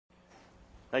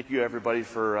Thank you, everybody,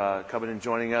 for coming and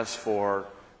joining us for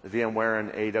the VMware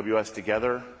and AWS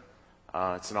together.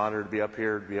 It's an honor to be up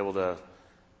here to be able to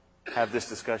have this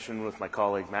discussion with my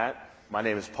colleague, Matt. My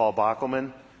name is Paul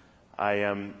Bockelman. I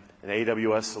am an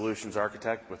AWS Solutions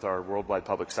Architect with our worldwide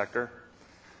public sector.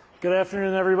 Good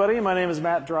afternoon, everybody. My name is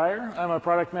Matt Dreyer. I'm a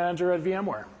product manager at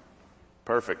VMware.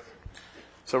 Perfect.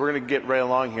 So we're going to get right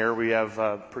along here. We have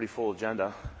a pretty full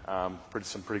agenda,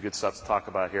 some pretty good stuff to talk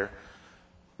about here.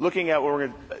 Looking at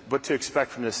what to expect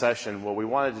from this session, what we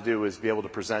wanted to do is be able to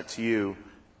present to you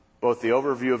both the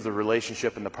overview of the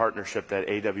relationship and the partnership that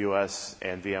AWS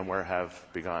and VMware have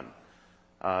begun.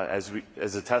 As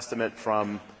a testament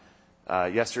from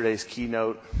yesterday's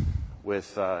keynote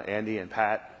with Andy and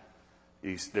Pat,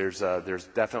 there's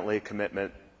definitely a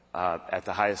commitment at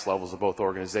the highest levels of both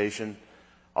organizations,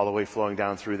 all the way flowing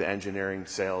down through the engineering,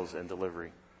 sales, and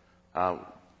delivery.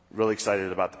 Really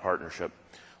excited about the partnership.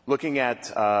 Looking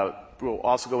at, we'll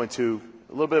also go into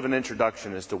a little bit of an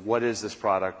introduction as to what is this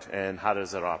product and how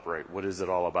does it operate, what is it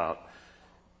all about.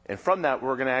 And from that,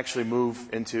 we're going to actually move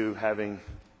into having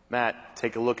Matt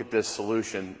take a look at this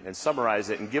solution and summarize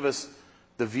it and give us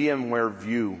the VMware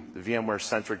view, the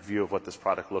VMware-centric view of what this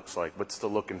product looks like. What's the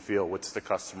look and feel? What's the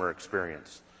customer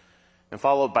experience? And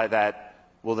followed by that,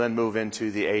 we'll then move into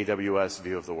the AWS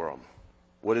view of the world.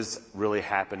 What is really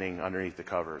happening underneath the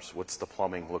covers? What's the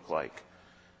plumbing look like?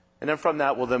 And then from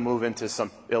that, we'll then move into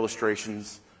some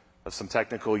illustrations of some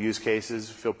technical use cases.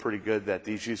 Feel pretty good that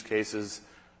these use cases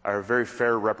are a very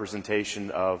fair representation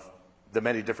of the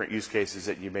many different use cases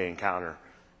that you may encounter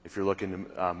if you're looking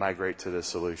to migrate to this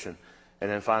solution. And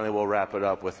then finally, we'll wrap it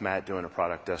up with Matt doing a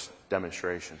product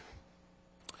demonstration.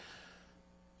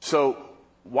 So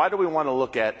why do we want to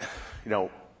look at,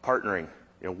 partnering?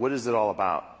 What is it all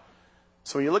about?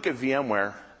 So when you look at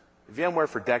VMware, VMware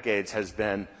for decades has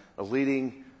been a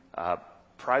leading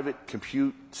private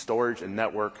compute, storage, and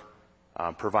network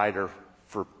provider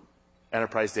for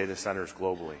enterprise data centers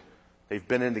globally. They've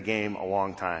been in the game a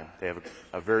long time. They have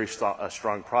a very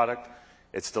strong product.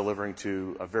 It's delivering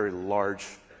to a very large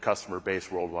customer base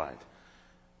worldwide.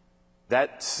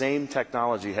 That same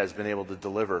technology has been able to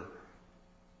deliver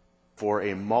for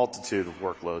a multitude of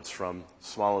workloads, from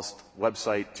smallest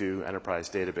website to enterprise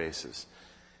databases.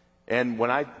 And when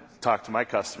I talk to my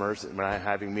customers, and when I'm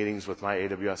having meetings with my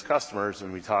AWS customers,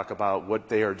 and we talk about what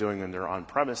they are doing in their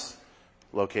on-premise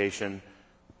location,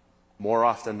 more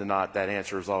often than not, that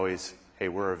answer is always, hey,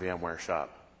 we're a VMware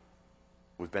shop.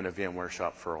 We've been a VMware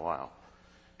shop for a while.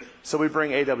 So we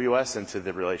bring AWS into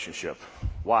the relationship.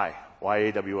 Why? Why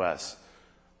AWS?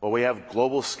 Well, we have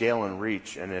global scale and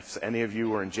reach, and if any of you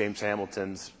were in James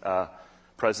Hamilton's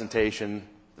presentation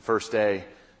the first day,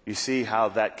 you see how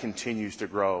that continues to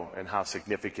grow and how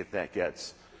significant that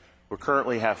gets. We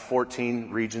currently have 14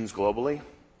 regions globally.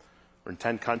 We're in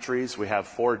 10 countries. We have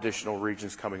 4 additional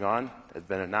regions coming on that have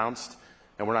been announced,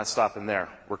 and we're not stopping there.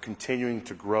 We're continuing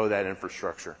to grow that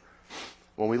infrastructure.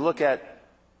 When we look at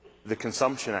the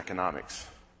consumption economics,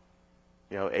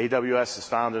 AWS is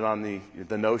founded on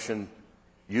the notion,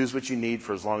 use what you need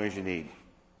for as long as you need.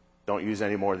 Don't use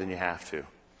any more than you have to.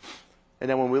 And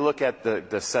then when we look at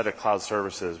the set of cloud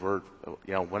services,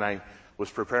 when I was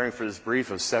preparing for this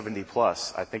brief of 70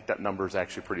 plus, I think that number is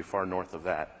actually pretty far north of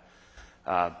that,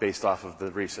 based off of the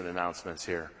recent announcements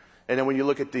here. And then when you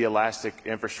look at the elastic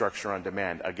infrastructure on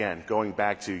demand, again, going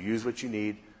back to use what you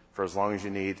need for as long as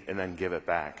you need, and then give it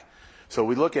back. So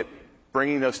we look at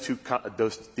bringing these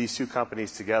two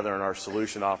companies together and our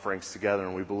solution offerings together,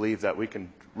 and we believe that we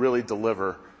can really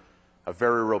deliver a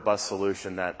very robust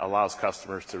solution that allows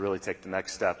customers to really take the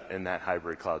next step in that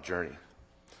hybrid cloud journey.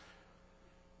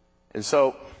 And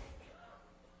so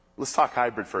let's talk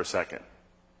hybrid for a second.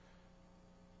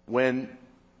 When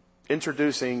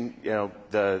introducing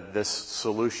this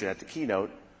solution at the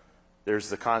keynote, there's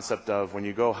the concept of when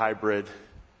you go hybrid,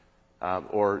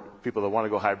 or people that want to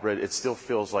go hybrid, it still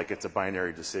feels like it's a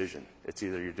binary decision. It's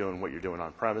either you're doing what you're doing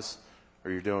on premise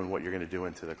or you're doing what you're going to do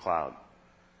into the cloud.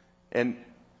 And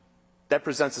that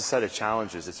presents a set of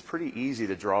challenges. It's pretty easy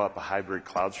to draw up a hybrid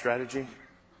cloud strategy.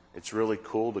 It's really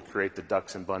cool to create the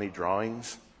ducks and bunny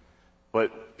drawings,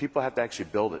 but people have to actually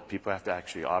build it. People have to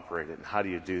actually operate it, and how do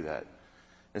you do that?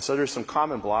 And so there's some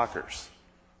common blockers.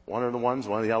 One of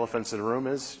the elephants in the room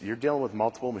is you're dealing with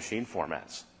multiple machine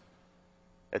formats.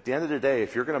 At the end of the day,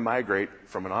 if you're going to migrate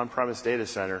from an on-premise data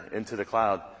center into the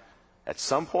cloud, at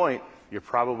some point, you're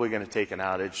probably going to take an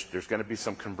outage. There's going to be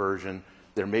some conversion.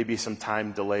 There may be some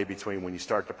time delay between when you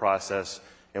start the process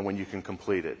and when you can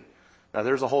complete it. Now,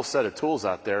 there's a whole set of tools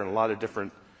out there and a lot of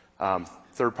different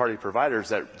third-party providers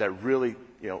that really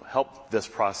help this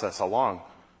process along,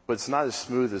 but it's not as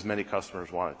smooth as many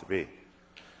customers want it to be.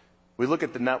 We look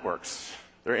at the networks.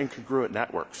 They're incongruent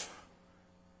networks.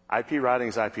 IP routing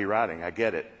is IP routing, I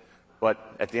get it. But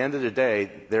at the end of the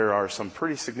day, there are some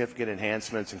pretty significant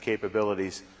enhancements and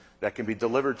capabilities that can be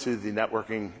delivered to the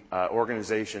networking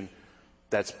organization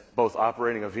that's both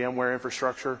operating a VMware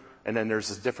infrastructure, and then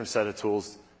there's a different set of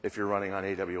tools if you're running on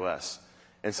AWS.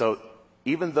 And so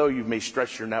even though you may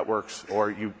stretch your networks or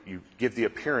you give the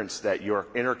appearance that you're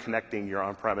interconnecting your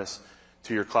on-premise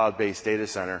to your cloud-based data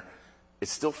center, it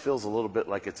still feels a little bit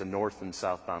like it's a north and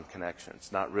southbound connection.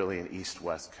 It's not really an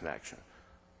east-west connection.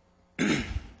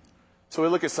 So we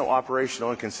look at some operational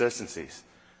inconsistencies.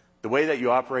 The way that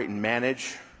you operate and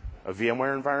manage a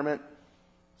VMware environment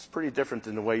is pretty different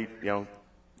than the way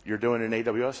you're doing an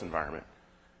AWS environment.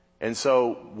 And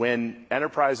so when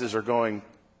enterprises are going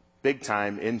big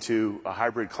time into a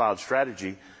hybrid cloud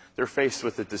strategy, they're faced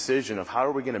with the decision of how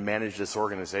are we going to manage this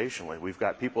organizationally? We've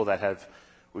got people that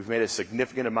we've made a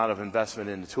significant amount of investment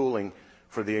in the tooling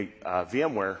for the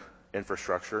VMware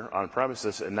infrastructure on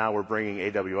premises, and now we're bringing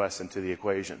AWS into the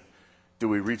equation. Do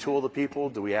we retool the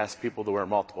people? Do we ask people to wear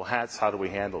multiple hats? How do we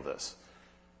handle this?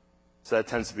 So that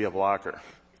tends to be a blocker.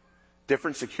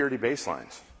 Different security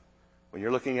baselines. When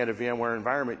you're looking at a VMware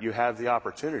environment, you have the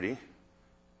opportunity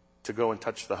to go and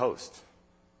touch the host.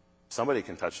 Somebody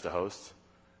can touch the host,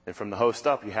 and from the host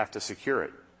up, you have to secure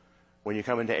it. When you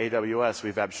come into AWS,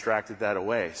 we've abstracted that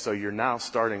away. So you're now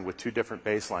starting with two different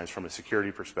baselines from a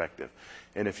security perspective.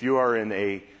 And if you are in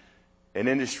an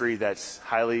industry that's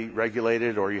highly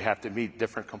regulated or you have to meet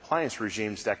different compliance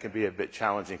regimes, that can be a bit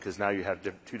challenging because now you have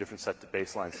two different sets of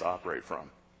baselines to operate from.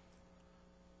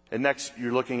 And next,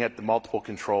 you're looking at the multiple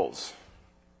controls,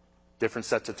 different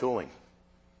sets of tooling.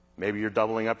 Maybe you're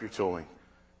doubling up your tooling.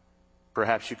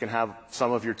 Perhaps you can have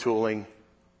some of your tooling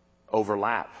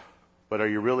overlap, but are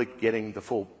you really getting the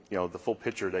full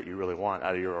picture that you really want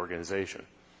out of your organization?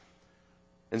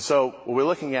 And so what we're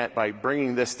looking at by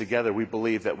bringing this together, we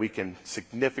believe that we can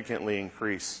significantly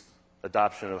increase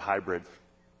adoption of hybrid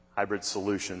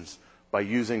solutions by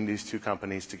using these two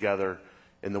companies together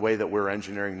in the way that we're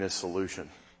engineering this solution.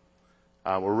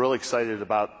 We're really excited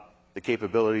about the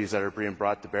capabilities that are being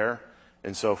brought to bear.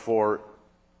 And so for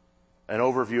an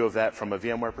overview of that from a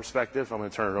VMware perspective, I'm going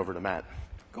to turn it over to Matt.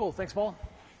 Cool. Thanks, Paul.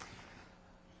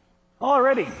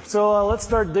 Alrighty, so let's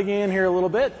start digging in here a little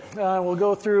bit. We'll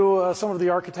go through some of the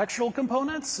architectural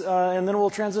components, and then we'll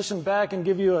transition back and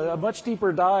give you a much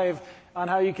deeper dive on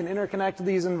how you can interconnect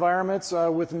these environments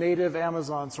with native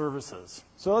Amazon services.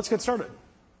 So let's get started.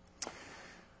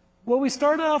 What we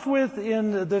start off with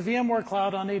in the VMware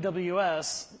Cloud on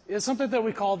AWS is something that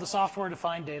we call the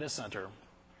software-defined data center.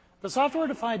 The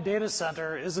software-defined data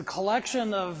center is a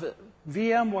collection of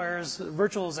VMware's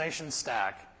virtualization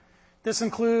stack. This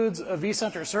includes a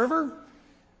vCenter server,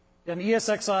 an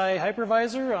ESXi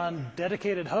hypervisor on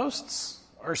dedicated hosts,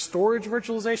 our storage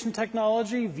virtualization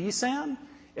technology, vSAN,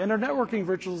 and our networking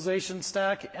virtualization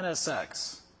stack,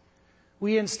 NSX.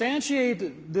 We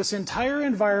instantiate this entire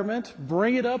environment,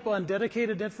 bring it up on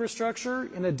dedicated infrastructure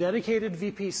in a dedicated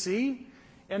VPC,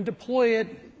 and deploy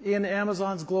it in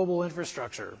Amazon's global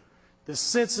infrastructure. This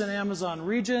sits in Amazon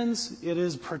regions, it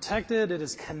is protected, it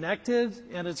is connected,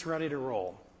 and it's ready to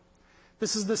roll.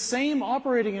 This is the same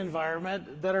operating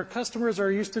environment that our customers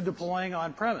are used to deploying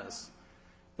on-premise.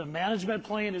 The management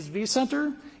plane is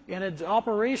vCenter, and it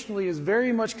operationally is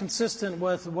very much consistent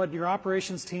with what your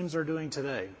operations teams are doing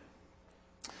today.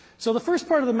 So the first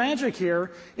part of the magic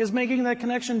here is making that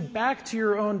connection back to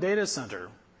your own data center.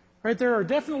 Right? There are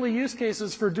definitely use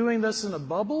cases for doing this in a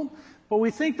bubble, but we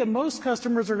think that most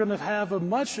customers are going to have a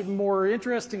much more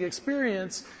interesting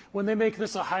experience when they make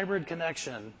this a hybrid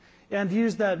connection and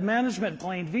use that management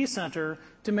plane vCenter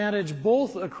to manage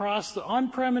both across the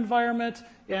on-prem environment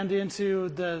and into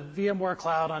the VMware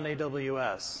Cloud on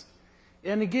AWS.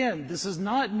 And again, this is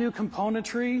not new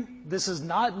componentry, this is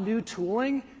not new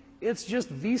tooling, it's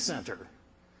just vCenter.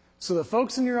 So the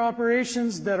folks in your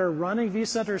operations that are running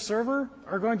vCenter Server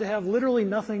are going to have literally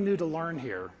nothing new to learn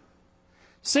here.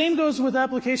 Same goes with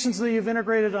applications that you've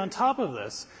integrated on top of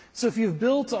this. So if you've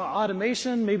built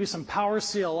automation, maybe some Power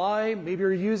CLI, maybe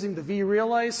you're using the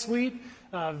vRealize suite,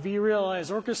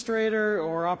 vRealize Orchestrator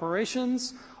or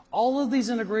Operations, all of these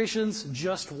integrations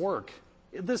just work.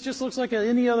 This just looks like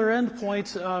any other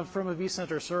endpoint from a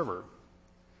vCenter server.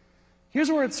 Here's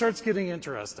where it starts getting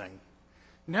interesting.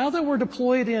 Now that we're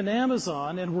deployed in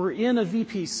Amazon and we're in a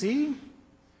VPC,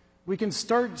 we can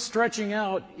start stretching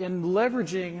out and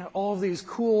leveraging all of these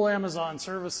cool Amazon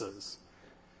services.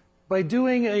 By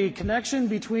doing a connection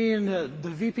between the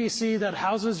VPC that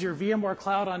houses your VMware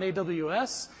Cloud on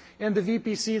AWS and the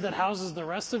VPC that houses the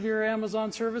rest of your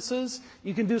Amazon services,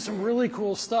 you can do some really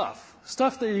cool stuff.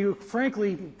 Stuff that you,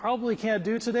 frankly, probably can't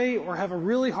do today or have a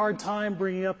really hard time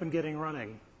bringing up and getting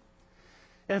running.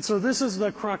 And so this is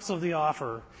the crux of the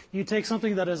offer. You take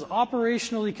something that is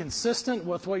operationally consistent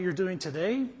with what you're doing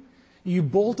today, you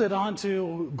bolt it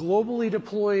onto globally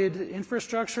deployed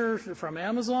infrastructure from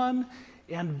Amazon,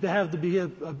 and have the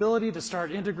ability to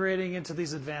start integrating into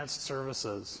these advanced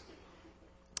services.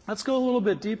 Let's go a little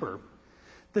bit deeper.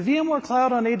 The VMware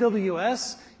Cloud on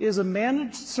AWS is a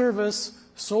managed service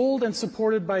sold and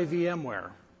supported by VMware.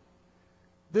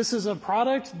 This is a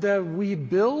product that we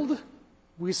build,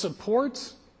 we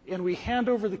support, and we hand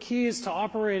over the keys to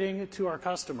operating to our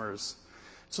customers.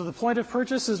 So the point of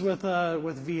purchase is with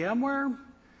VMware,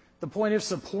 the point of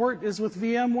support is with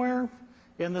VMware,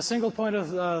 and the single point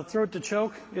of throat to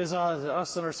choke is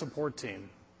us and our support team.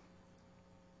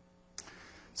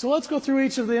 So let's go through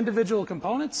each of the individual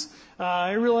components.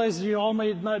 I realize you all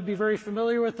may not be very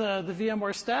familiar with the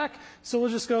VMware stack, so we'll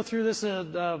just go through this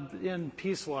in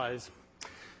piecewise.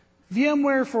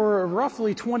 VMware for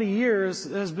roughly 20 years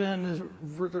has been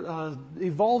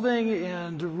evolving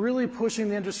and really pushing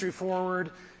the industry forward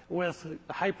with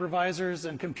hypervisors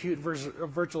and compute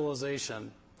virtualization.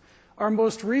 Our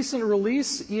most recent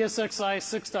release, ESXi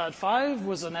 6.5,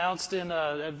 was announced at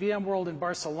VMworld in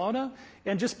Barcelona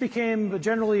and just became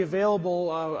generally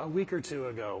available a week or two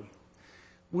ago.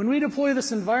 When we deploy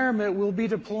this environment, we'll be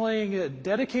deploying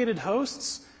dedicated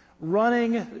hosts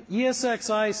running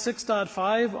ESXi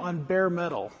 6.5 on bare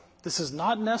metal. This is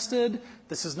not nested.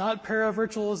 This is not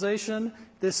para-virtualization.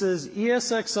 This is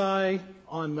ESXi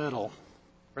on metal,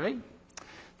 right?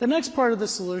 The next part of the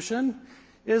solution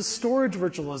is storage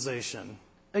virtualization.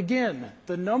 Again,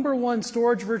 the number one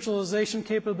storage virtualization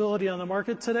capability on the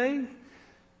market today.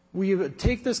 We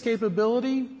take this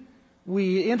capability,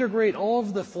 we integrate all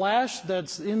of the flash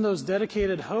that's in those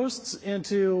dedicated hosts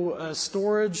into a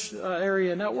storage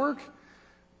area network,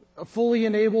 fully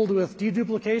enabled with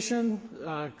deduplication,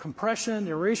 compression,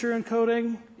 erasure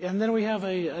encoding, and then we have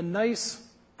a nice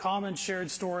common shared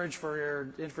storage for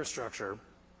your infrastructure.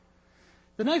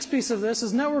 The next piece of this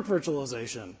is network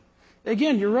virtualization.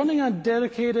 Again, you're running on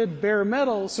dedicated bare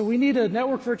metal, so we need a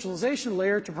network virtualization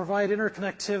layer to provide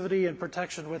interconnectivity and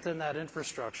protection within that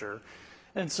infrastructure.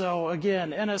 And so,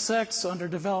 again, NSX, under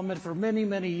development for many,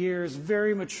 many years,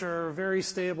 very mature, very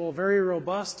stable, very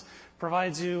robust,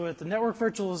 provides you with the network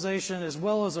virtualization as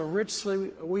well as a rich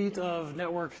suite of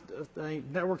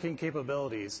networking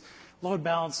capabilities, load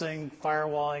balancing,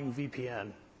 firewalling,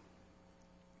 VPN.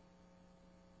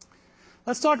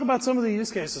 Let's talk about some of the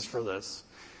use cases for this.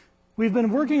 We've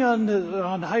been working on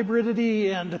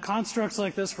hybridity and constructs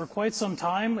like this for quite some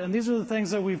time, and these are the things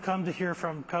that we've come to hear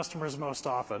from customers most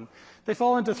often. They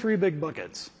fall into three big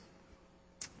buckets.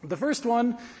 The first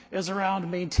one is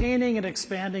around maintaining and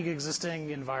expanding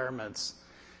existing environments.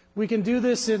 We can do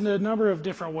this in a number of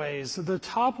different ways. The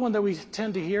top one that we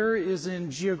tend to hear is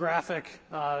in geographic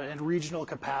and regional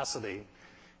capacity.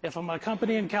 If I'm a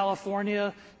company in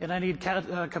California and I need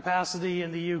capacity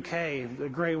in the UK, a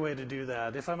great way to do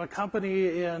that. If I'm a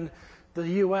company in the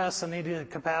US and I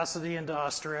need capacity into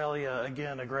Australia,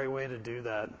 again, a great way to do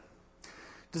that.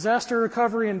 Disaster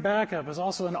recovery and backup is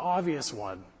also an obvious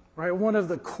one, right? One of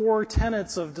the core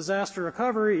tenets of disaster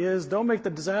recovery is don't make the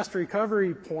disaster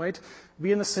recovery point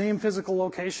be in the same physical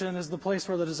location as the place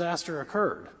where the disaster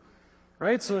occurred,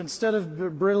 right? So instead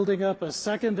of building up a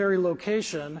secondary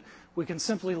location, we can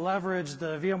simply leverage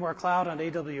the VMware Cloud on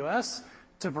AWS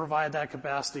to provide that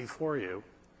capacity for you.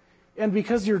 And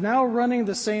because you're now running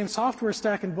the same software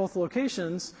stack in both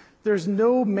locations, there's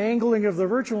no mangling of the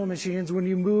virtual machines when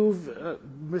you move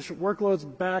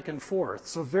workloads back and forth.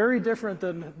 So very different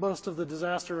than most of the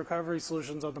disaster recovery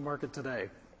solutions on the market today.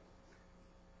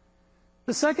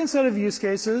 The second set of use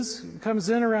cases comes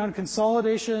in around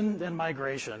consolidation and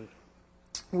migration.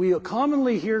 We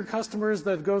commonly hear customers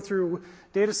that go through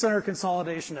data center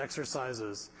consolidation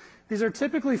exercises. These are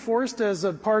typically forced as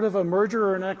a part of a merger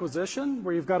or an acquisition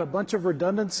where you've got a bunch of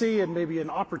redundancy and maybe an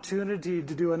opportunity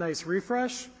to do a nice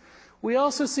refresh. We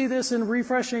also see this in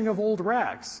refreshing of old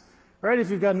racks, right? If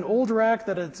you've got an old rack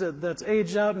that's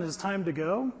aged out and is time to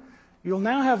go, you'll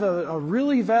now have a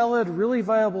really valid, really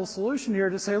viable solution here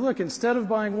to say, look, instead of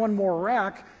buying one more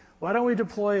rack, why don't we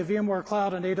deploy a VMware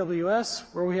Cloud on AWS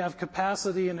where we have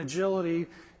capacity and agility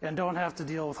and don't have to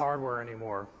deal with hardware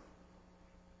anymore?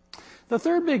 The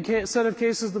third big set of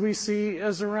cases that we see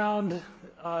is around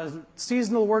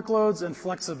seasonal workloads and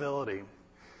flexibility.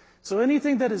 So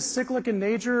anything that is cyclic in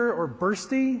nature or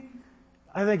bursty,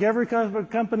 I think every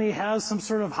company has some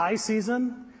sort of high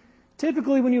season.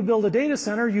 Typically, when you build a data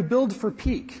center, you build for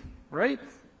peak. right?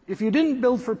 If you didn't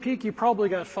build for peak, you probably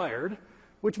got fired,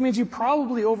 which means you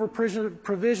probably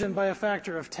over-provisioned by a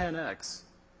factor of 10x.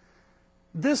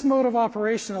 This mode of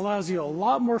operation allows you a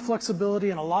lot more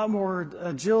flexibility and a lot more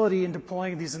agility in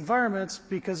deploying these environments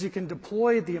because you can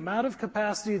deploy the amount of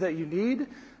capacity that you need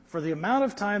for the amount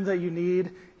of time that you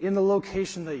need in the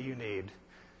location that you need.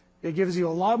 It gives you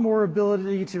a lot more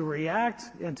ability to react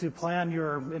and to plan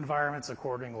your environments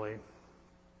accordingly.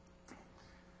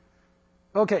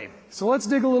 Okay, so let's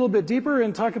dig a little bit deeper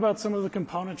and talk about some of the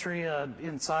componentry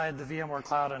inside the VMware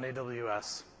Cloud on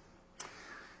AWS.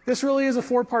 This really is a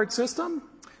four-part system.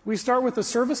 We start with the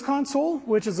service console,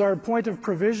 which is our point of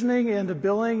provisioning and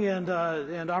billing and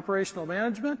operational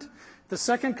management. The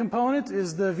second component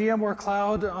is the VMware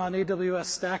Cloud on AWS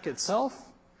stack itself.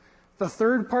 The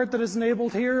third part that is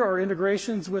enabled here are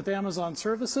integrations with Amazon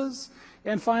services.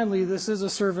 And finally, this is a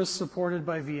service supported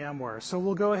by VMware. So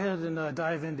we'll go ahead and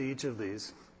dive into each of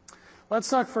these. Let's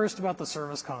talk first about the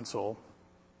service console.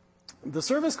 The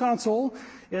service console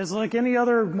is like any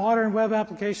other modern web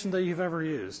application that you've ever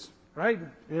used, right?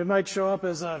 It might show up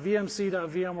as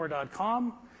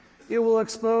vmc.vmware.com. It will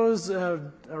expose a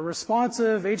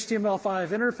responsive HTML5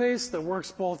 interface that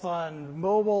works both on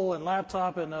mobile and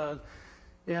laptop and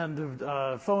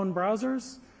phone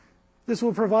browsers. This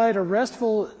will provide a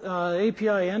RESTful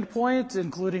API endpoint,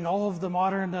 including all of the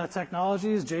modern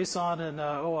technologies, JSON and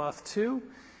OAuth 2,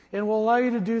 and will allow you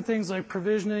to do things like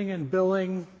provisioning and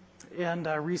billing and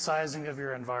resizing of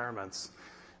your environments.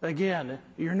 Again,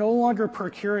 you're no longer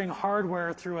procuring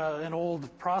hardware through an old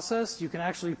process. You can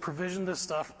actually provision this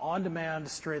stuff on demand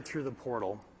straight through the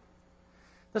portal.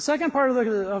 The second part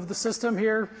of the system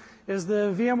here is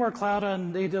the VMware Cloud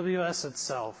on AWS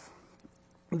itself.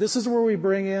 This is where we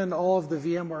bring in all of the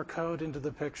VMware code into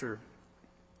the picture.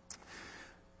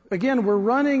 Again, we're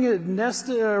running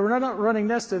nested, we're not running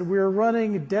nested, we're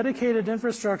running dedicated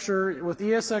infrastructure with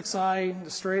ESXi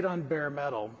straight on bare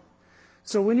metal.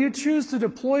 So when you choose to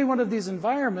deploy one of these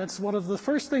environments, one of the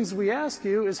first things we ask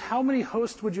you is how many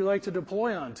hosts would you like to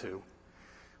deploy onto?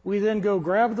 We then go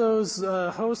grab those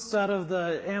hosts out of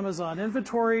the Amazon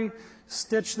inventory,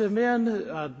 stitch them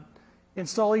in,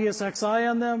 install ESXi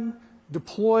on them,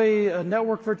 deploy a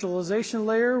network virtualization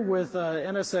layer with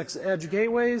NSX Edge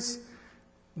gateways,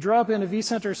 drop in a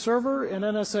vCenter server and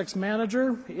NSX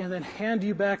manager, and then hand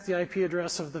you back the IP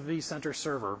address of the vCenter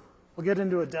server. We'll get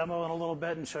into a demo in a little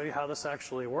bit and show you how this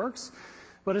actually works.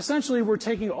 But essentially, we're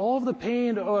taking all of the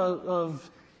pain of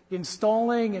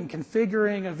installing and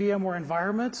configuring a VMware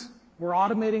environment. We're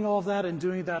automating all of that and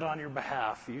doing that on your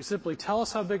behalf. You simply tell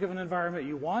us how big of an environment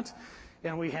you want,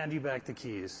 and we hand you back the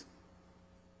keys.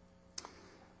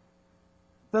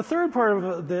 The third part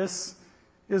of this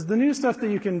is the new stuff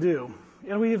that you can do.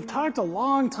 And we've talked a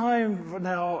long time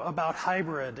now about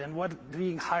hybrid and what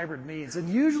being hybrid means. And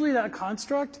usually that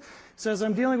construct says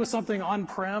I'm dealing with something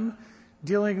on-prem,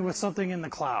 dealing with something in the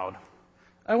cloud.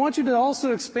 I want you to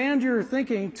also expand your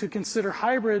thinking to consider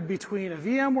hybrid between a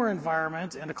VMware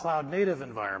environment and a cloud-native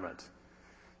environment.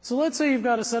 So let's say you've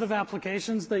got a set of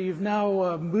applications that you've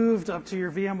now moved up to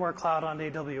your VMware Cloud on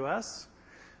AWS.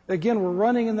 Again, we're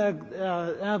running in that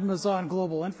Amazon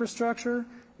global infrastructure.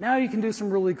 Now you can do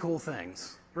some really cool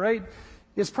things, right?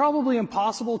 It's probably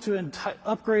impossible to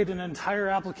upgrade an entire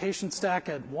application stack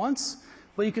at once,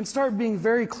 but you can start being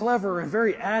very clever and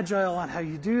very agile on how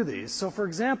you do these. So for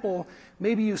example,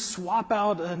 maybe you swap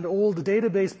out an old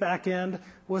database backend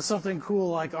with something cool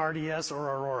like RDS or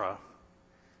Aurora.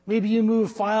 Maybe you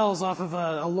move files off of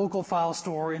a local file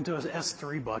store into an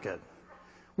S3 bucket.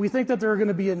 We think that there are going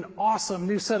to be an awesome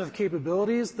new set of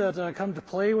capabilities that come to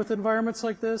play with environments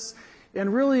like this,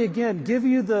 and really, again, give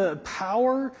you the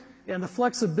power and the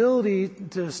flexibility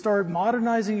to start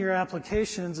modernizing your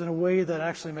applications in a way that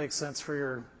actually makes sense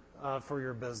for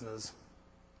your business.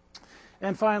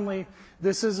 And finally,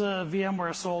 this is a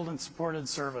VMware sold and supported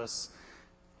service.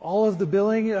 All of the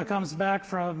billing comes back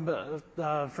from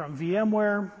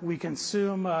VMware. We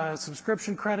consume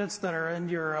subscription credits that are in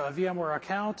your VMware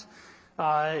account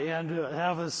and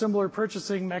have a similar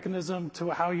purchasing mechanism to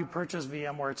how you purchase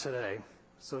VMware today.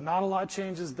 So not a lot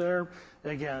changes there.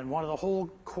 Again, one of the whole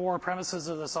core premises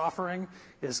of this offering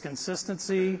is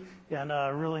consistency and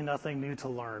really nothing new to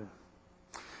learn.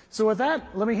 So with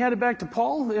that, let me hand it back to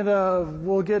Paul, and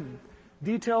we'll get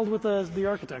detailed with the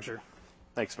architecture.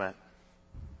 Thanks, Matt.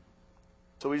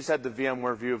 So we just had the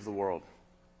VMware view of the world.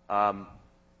 Time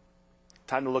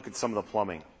to look at some of the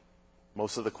plumbing.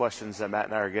 Most of the questions that Matt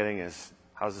and I are getting is,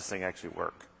 how does this thing actually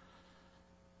work?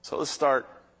 So let's start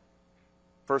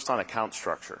first on account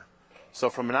structure. So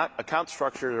from an account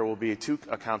structure, there will be two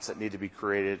accounts that need to be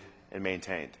created and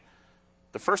maintained.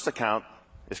 The first account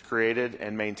is created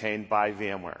and maintained by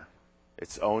VMware.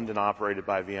 It's owned and operated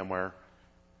by VMware.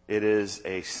 It is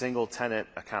a single tenant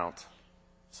account.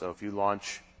 So if you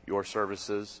launch your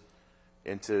services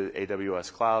into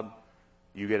AWS Cloud,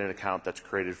 you get an account that's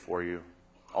created for you.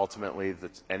 Ultimately,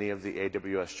 any of the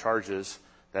AWS charges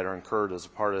that are incurred as a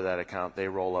part of that account, they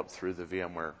roll up through the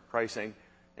VMware pricing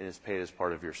and is paid as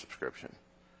part of your subscription.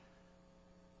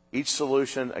 Each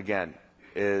solution, again,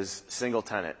 is single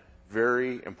tenant.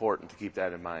 Very important to keep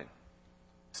that in mind,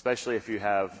 especially if you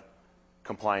have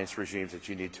compliance regimes that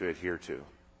you need to adhere to.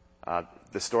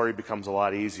 The story becomes a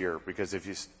lot easier because if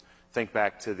you think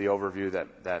back to the overview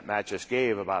that Matt just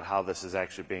gave about how this is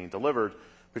actually being delivered,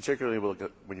 particularly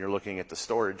when you're looking at the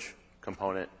storage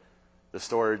component, the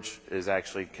storage is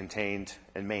actually contained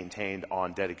and maintained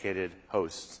on dedicated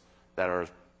hosts that are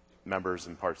members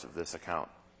and parts of this account.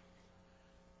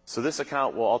 So this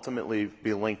account will ultimately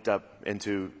be linked up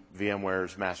into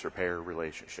VMware's master payer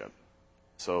relationship.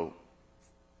 So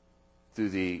through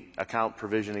the account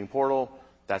provisioning portal,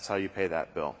 that's how you pay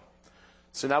that bill.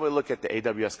 So now we look at the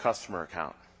AWS customer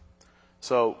account.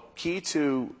 So key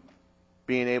to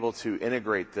being able to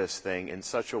integrate this thing in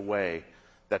such a way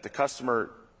that the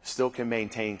customer still can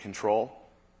maintain control,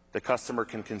 the customer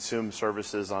can consume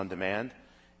services on demand,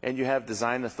 and you have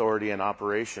design authority and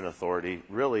operation authority.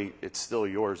 Really, it's still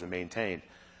yours and maintained.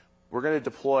 We're going to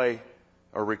deploy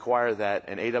or require that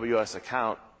an AWS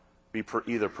account be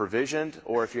either provisioned,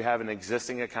 or if you have an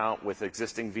existing account with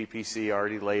existing VPC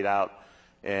already laid out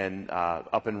and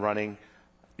up and running,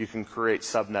 you can create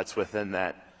subnets within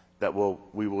that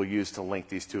we will use to link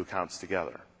these two accounts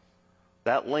together.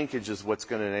 That linkage is what's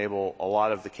going to enable a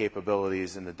lot of the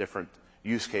capabilities and the different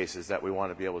use cases that we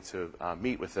want to be able to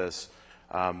meet with this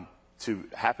to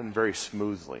happen very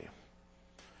smoothly.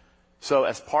 So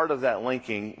as part of that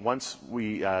linking, once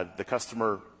the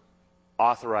customer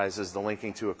authorizes the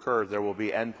linking to occur, there will be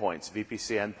endpoints,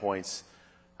 VPC endpoints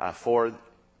for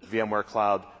VMware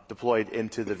Cloud deployed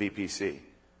into the VPC.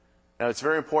 Now it's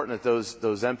very important that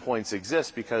those endpoints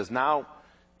exist because now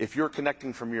if you're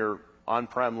connecting from your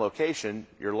on-prem location,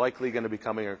 you're likely going to be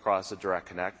coming across a direct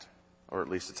connect, or at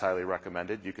least it's highly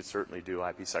recommended. You could certainly do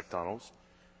IPsec tunnels.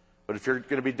 But if you're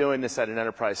going to be doing this at an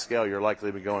enterprise scale, you're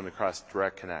likely to be going across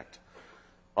direct connect.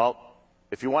 Well,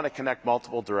 if you want to connect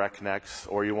multiple direct connects,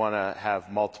 or you want to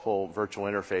have multiple virtual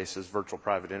interfaces, virtual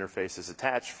private interfaces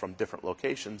attached from different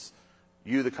locations,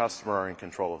 you, the customer, are in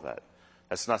control of that.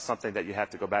 That's not something that you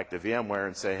have to go back to VMware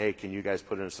and say, hey, can you guys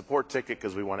put in a support ticket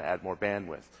because we want to add more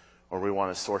bandwidth, or we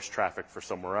want to source traffic for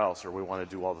somewhere else, or we want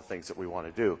to do all the things that we want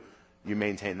to do. You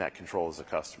maintain that control as a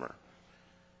customer.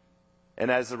 And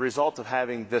as a result of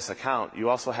having this account, you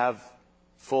also have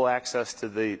full access to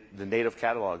the native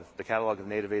catalog, the catalog of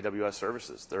native AWS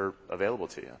services. They're available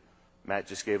to you. Matt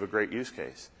just gave a great use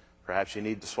case. Perhaps you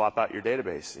need to swap out your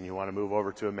database and you want to move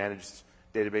over to a managed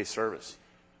database service,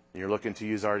 and you're looking to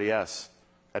use RDS.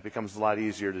 That becomes a lot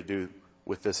easier to do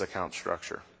with this account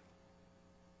structure.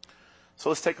 So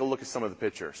let's take a look at some of the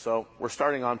pictures. So we're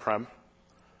starting on-prem.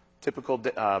 Typical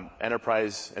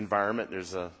enterprise environment,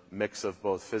 there's a mix of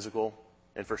both physical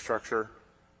infrastructure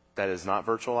that is not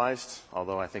virtualized,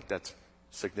 although I think that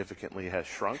significantly has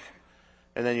shrunk.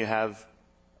 And then you have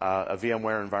a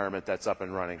VMware environment that's up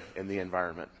and running in the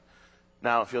environment.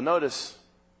 Now, if you'll notice,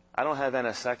 I don't have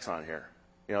NSX on here.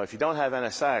 You know, if you don't have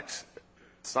NSX,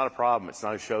 it's not a problem. It's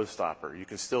not a showstopper. You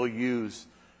can still use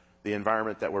the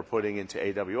environment that we're putting into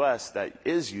AWS that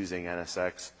is using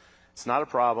NSX. It's not a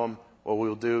problem. What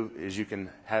we'll do is you can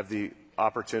have the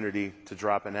opportunity to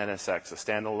drop an NSX, a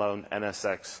standalone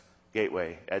NSX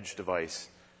gateway, edge device,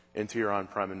 into your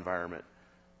on-prem environment.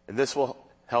 And this will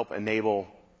help enable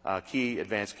key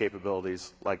advanced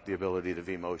capabilities like the ability to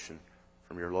vMotion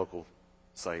from your local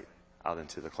site out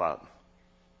into the cloud.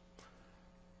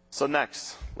 So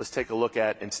next, let's take a look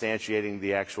at instantiating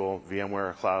the actual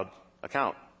VMware Cloud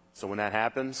account. So when that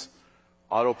happens,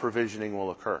 auto provisioning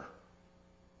will occur.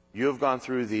 You have gone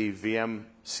through the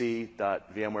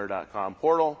vmc.vmware.com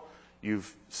portal.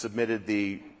 You've submitted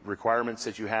the requirements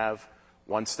that you have.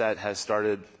 Once that has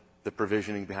started, the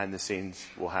provisioning behind the scenes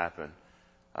will happen.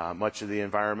 Much of the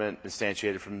environment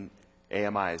instantiated from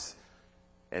AMIs.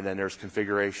 And then there's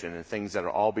configuration and things that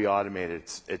will all be automated.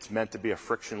 It's meant to be a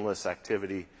frictionless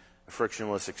activity, a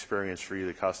frictionless experience for you,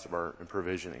 the customer, in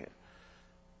provisioning it.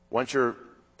 Once your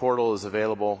portal is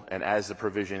available, and as the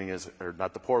provisioning is, or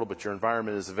not the portal, but your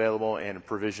environment is available and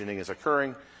provisioning is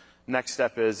occurring, next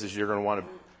step is you're going to want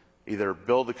to either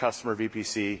build a customer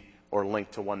VPC or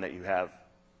link to one that you have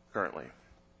currently.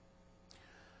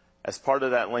 As part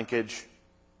of that linkage,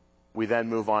 we then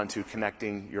move on to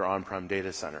connecting your on-prem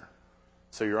data center.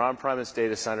 So your on-premise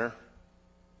data center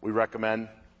we recommend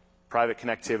private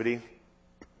connectivity.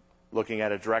 Looking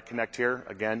at a direct connect here,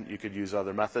 again, you could use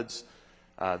other methods.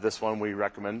 This one we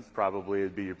recommend probably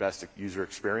would be your best user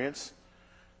experience.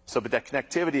 So, but that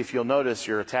connectivity, if you'll notice,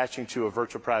 you're attaching to a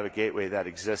virtual private gateway that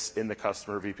exists in the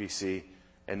customer VPC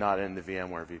and not in the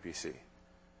VMware VPC.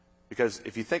 Because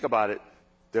if you think about it,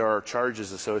 there are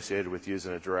charges associated with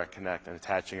using a direct connect and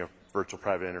attaching a virtual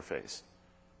private interface.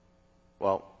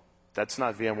 Well, that's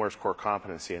not VMware's core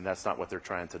competency, and that's not what they're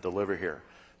trying to deliver here.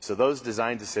 So those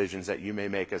design decisions that you may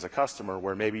make as a customer,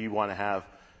 where maybe you want to have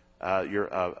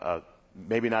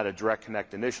maybe not a direct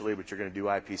connect initially, but you're going to do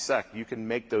IPsec, you can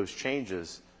make those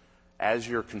changes as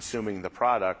you're consuming the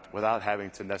product without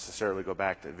having to necessarily go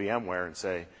back to VMware and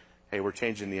say, hey, we're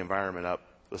changing the environment up,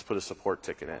 let's put a support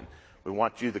ticket in. We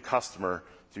want you, the customer,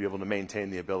 to be able to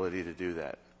maintain the ability to do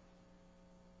that.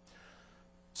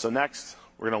 So next,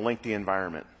 we're going to link the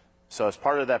environment. So as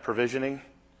part of that provisioning,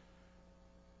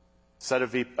 set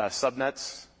of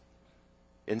subnets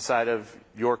inside of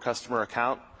your customer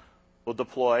account will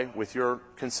deploy, with your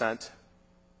consent,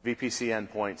 VPC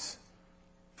endpoints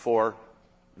for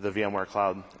the VMware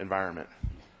Cloud environment.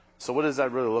 So what does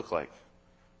that really look like?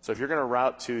 So if you're going to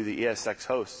route to the ESX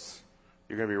hosts,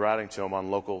 you're going to be routing to them on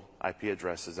local IP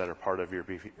addresses that are part of your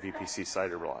VPC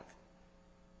CIDR block.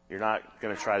 You're not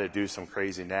going to try to do some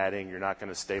crazy natting. You're not going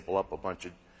to staple up a bunch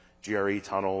of GRE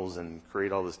tunnels and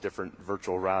create all this different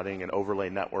virtual routing and overlay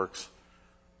networks.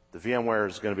 The VMware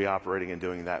is going to be operating and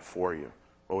doing that for you.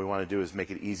 What we want to do is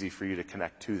make it easy for you to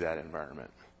connect to that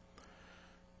environment.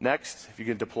 Next, if you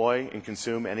can deploy and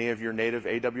consume any of your native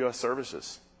AWS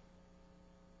services,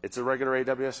 it's a regular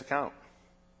AWS account.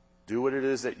 Do what it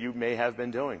is that you may have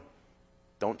been doing.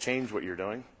 Don't change what you're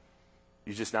doing.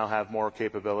 You just now have more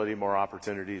capability, more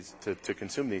opportunities to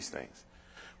consume these things.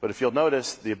 But if you'll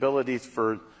notice, the ability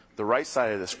for the right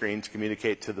side of the screen to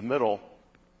communicate to the middle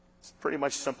is pretty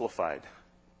much simplified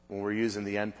when we're using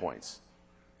the endpoints,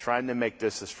 trying to make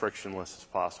this as frictionless as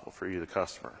possible for you, the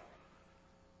customer.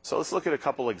 So let's look at a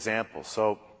couple examples.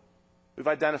 So we've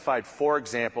identified 4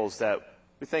 examples that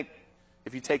we think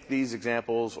if you take these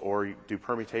examples or you do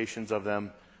permutations of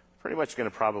them, pretty much going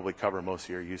to probably cover most of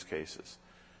your use cases.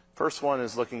 First one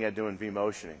is looking at doing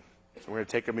vMotioning. So we're going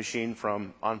to take a machine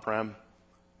from on-prem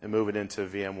and move it into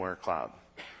VMware Cloud.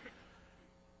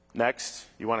 Next,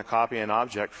 you want to copy an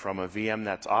object from a VM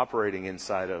that's operating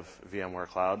inside of VMware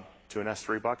Cloud to an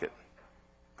S3 bucket.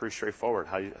 Pretty straightforward.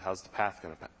 How's the path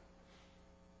going to pass?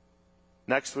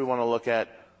 Next, we want to look at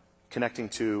connecting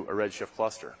to a Redshift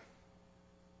cluster.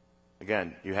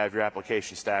 Again, you have your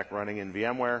application stack running in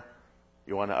VMware.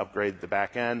 You want to upgrade the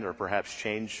back end or perhaps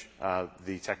change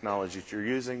the technology that you're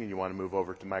using and you want to move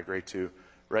over to migrate to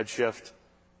Redshift,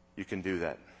 you can do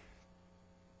that.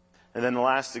 And then the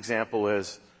last example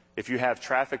is if you have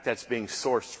traffic that's being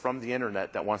sourced from the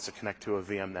internet that wants to connect to a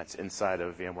VM that's inside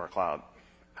of VMware Cloud,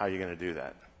 how are you going to do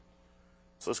that?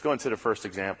 So let's go into the first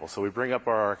example. So we bring up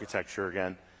our architecture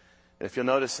again. And if you'll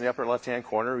notice in the upper left-hand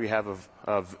corner, we have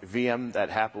a VM that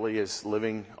happily is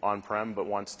living on-prem but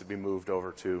wants to be moved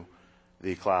over to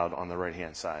the cloud on the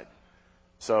right-hand side.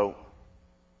 So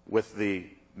with the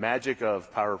magic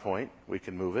of PowerPoint, we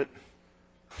can move it.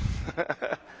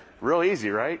 Real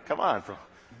easy, right? Come on.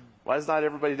 Why is not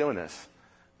everybody doing this?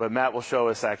 But Matt will show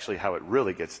us actually how it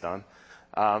really gets done.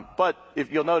 But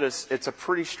if you'll notice, it's a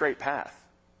pretty straight path.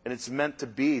 And it's meant to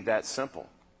be that simple.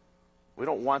 We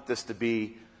don't want this to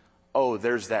be, oh,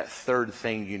 there's that third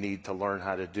thing you need to learn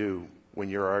how to do when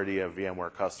you're already a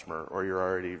VMware customer or you're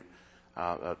already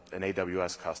an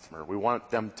AWS customer. We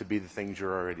want them to be the things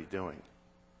you're already doing.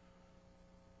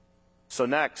 So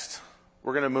next,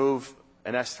 we're going to move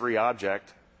an S3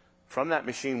 object from that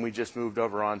machine we just moved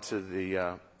over onto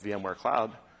the VMware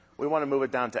Cloud. We want to move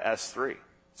it down to S3.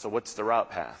 So what's the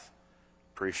route path?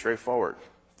 Pretty straightforward.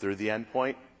 Through the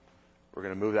endpoint, we're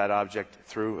going to move that object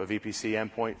through a VPC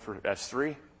endpoint for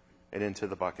S3 and into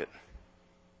the bucket.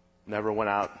 Never went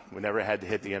out. We never had to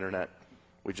hit the internet.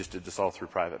 We just did this all through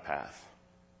private path.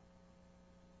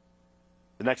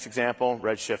 The next example,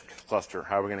 Redshift cluster.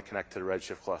 How are we going to connect to the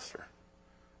Redshift cluster?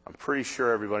 I'm pretty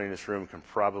sure everybody in this room can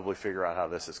probably figure out how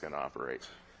this is going to operate.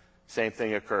 Same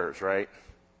thing occurs, right?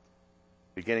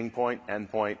 Beginning point, end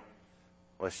point.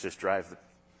 Let's just drive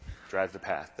the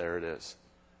path. There it is.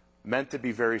 Meant to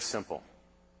be very simple.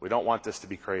 We don't want this to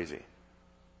be crazy.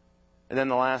 And then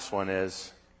the last one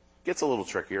gets a little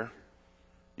trickier.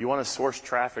 You want to source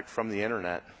traffic from the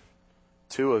internet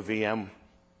to a VM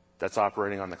that's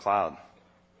operating on the cloud.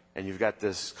 And you've got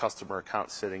this customer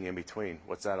account sitting in between.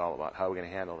 What's that all about? How are we going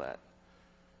to handle that?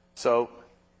 So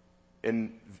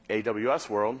in AWS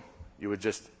world, you would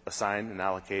just assign and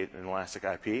allocate an elastic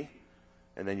IP,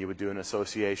 and then you would do an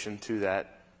association to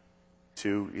that,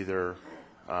 to either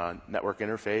network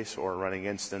interface or running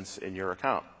instance in your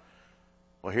account.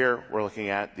 Well, here we're looking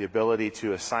at the ability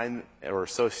to assign or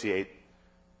associate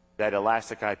that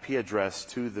elastic IP address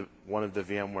to one of the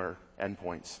VMware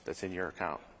endpoints that's in your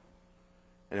account.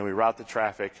 And then we route the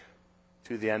traffic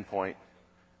to the endpoint,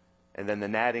 and then the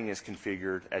NATing is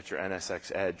configured at your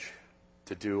NSX edge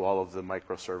to do all of the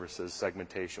microservices,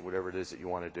 segmentation, whatever it is that you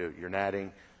want to do. Your NATing,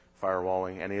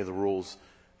 firewalling, any of the rules,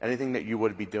 anything that you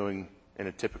would be doing in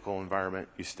a typical environment,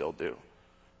 you still do.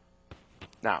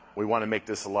 Now, we want to make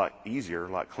this a lot easier,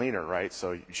 a lot cleaner, right?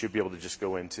 So you should be able to just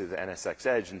go into the NSX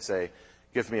edge and say,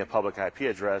 give me a public IP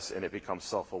address, and it becomes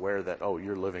self-aware that, oh,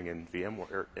 you're living in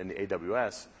VMware, in the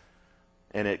AWS,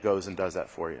 and it goes and does that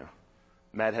for you.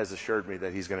 Matt has assured me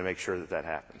that he's going to make sure that that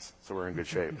happens, so we're in good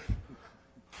shape.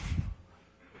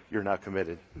 You're not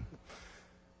committed.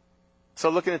 So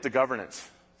looking at the governance.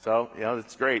 So,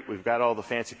 it's great. We've got all the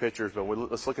fancy pictures, but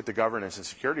let's look at the governance and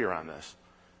security around this.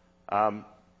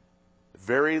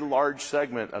 Very large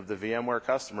segment of the VMware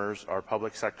customers are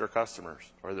public sector customers,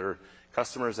 or they're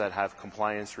customers that have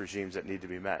compliance regimes that need to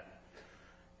be met.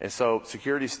 And so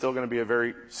security is still going to be a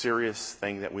very serious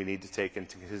thing that we need to take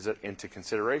into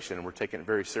consideration, and we're taking it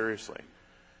very seriously.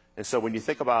 And so when you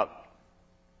think about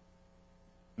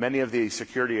many of the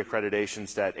security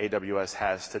accreditations that AWS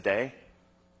has today,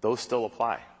 those still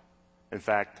apply. In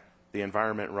fact, the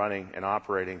environment running and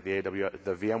operating, the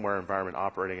VMware environment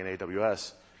operating in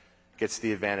AWS gets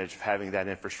the advantage of having that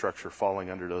infrastructure falling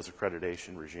under those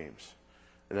accreditation regimes.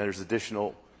 And then there's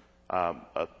additional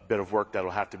a bit of work that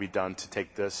will have to be done to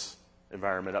take this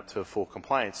environment up to full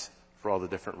compliance for all the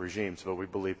different regimes, but we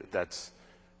believe that that's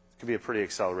can be a pretty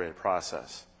accelerated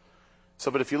process.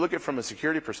 So, but if you look at it from a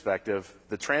security perspective,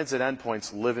 the transit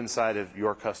endpoints live inside of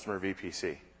your customer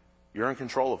VPC. You're in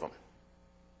control of them.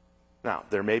 Now,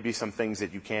 there may be some things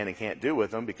that you can and can't do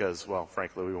with them because, well,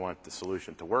 frankly, we want the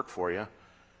solution to work for you.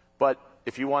 But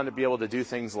if you want to be able to do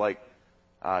things like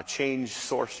change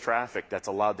source traffic that's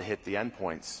allowed to hit the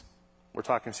endpoints, we're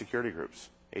talking security groups,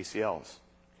 ACLs,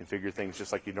 configure things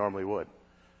just like you normally would.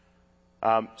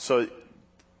 So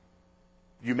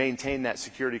you maintain that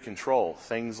security control.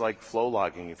 Things like flow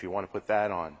logging, if you want to put that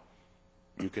on,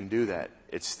 you can do that.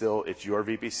 It's your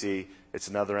VPC. It's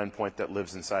another endpoint that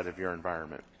lives inside of your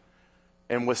environment.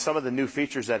 And with some of the new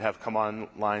features that have come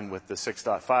online with the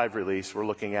 6.5 release, we're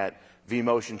looking at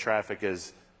vMotion traffic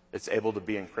as it's able to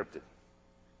be encrypted.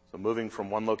 So moving from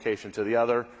one location to the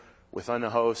other, within a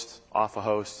host, off a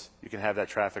host, you can have that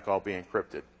traffic all be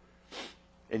encrypted.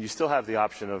 And you still have the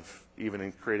option of even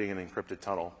creating an encrypted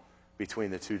tunnel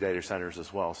between the two data centers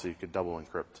as well, so you could double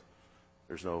encrypt.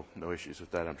 There's no issues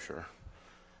with that, I'm sure.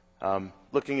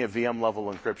 Looking at VM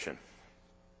level encryption.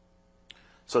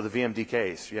 So the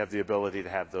VMDKs, you have the ability to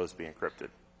have those be encrypted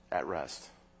at rest.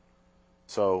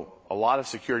 So a lot of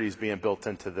security is being built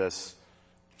into this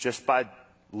just by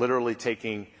literally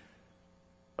taking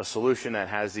a solution that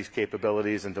has these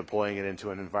capabilities and deploying it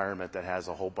into an environment that has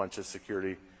a whole bunch of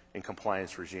security and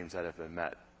compliance regimes that have been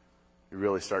met. You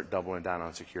really start doubling down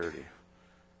on security.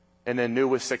 And then new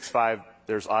with 6.5,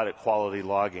 there's audit quality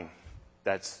logging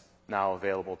that's now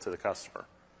available to the customer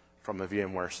from the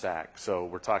VMware stack. So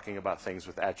we're talking about things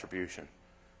with attribution.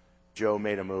 Joe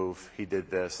made a move, he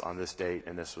did this on this date,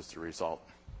 and this was the result.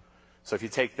 So if you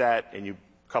take that and you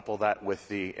couple that with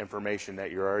the information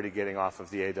that you're already getting off of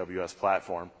the AWS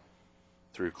platform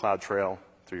through CloudTrail,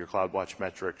 through your CloudWatch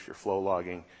metrics, your flow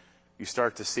logging, you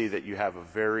start to see that you have a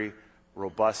very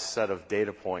robust set of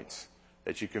data points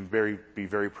that you can be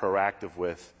very proactive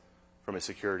with from a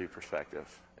security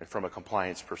perspective and from a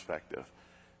compliance perspective.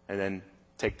 And then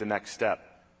take the next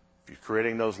step. If you're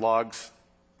creating those logs,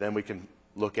 then we can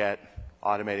look at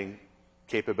automating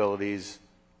capabilities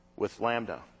with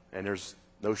Lambda. And there's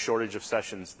no shortage of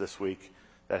sessions this week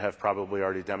that have probably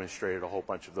already demonstrated a whole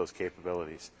bunch of those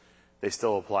capabilities. They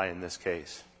still apply in this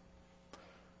case.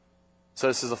 So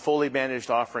this is a fully managed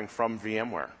offering from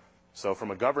VMware. So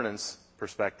from a governance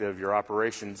perspective, your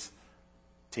operations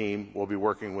team will be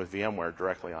working with VMware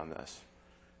directly on this.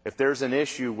 If there's an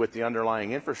issue with the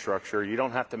underlying infrastructure, you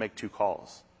don't have to make two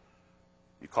calls.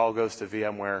 Your call goes to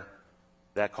VMware.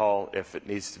 That call, if it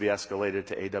needs to be escalated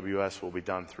to AWS, will be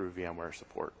done through VMware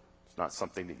support. It's not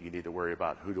something that you need to worry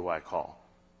about. Who do I call?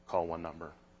 Call one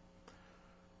number.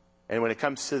 And when it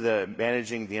comes to the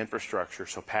managing the infrastructure,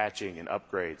 so patching and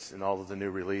upgrades and all of the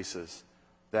new releases,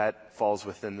 that falls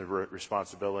within the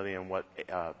responsibility and what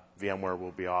VMware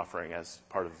will be offering as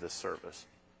part of this service.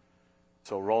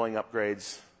 So rolling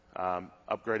upgrades,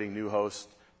 upgrading new hosts,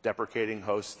 deprecating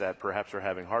hosts that perhaps are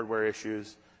having hardware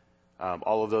issues,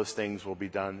 All of those things will be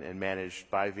done and managed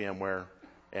by VMware,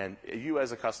 and you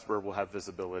as a customer will have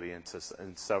visibility into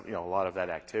a lot of that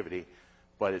activity,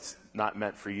 but it's not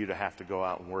meant for you to have to go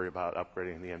out and worry about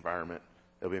upgrading the environment.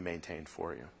 It'll be maintained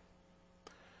for you.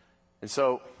 And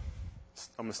so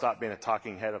I'm going to stop being a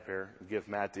talking head up here and give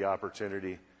Matt the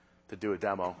opportunity to do a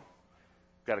demo.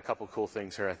 Got a couple cool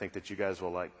things here I think that you guys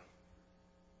will like.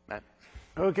 Matt?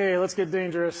 Okay, let's get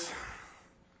dangerous.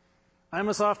 I'm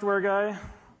a software guy.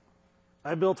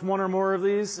 I built one or more of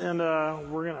these, and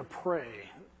we're going to pray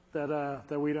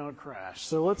that we don't crash.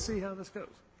 So let's see how this goes.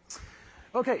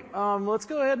 Okay, let's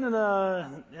go ahead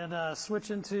and switch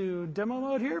into demo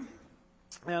mode here,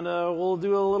 and we'll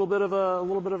do a little bit of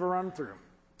a run through.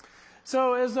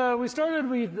 So as we started,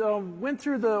 we went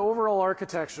through the overall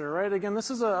architecture, right? Again, this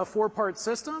is a four-part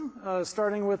system,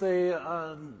 starting with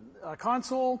a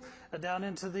console down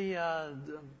into the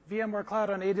VMware Cloud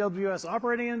on AWS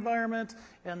operating environment,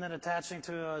 and then attaching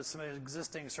to some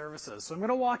existing services. So I'm going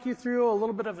to walk you through a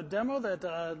little bit of a demo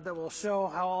that will show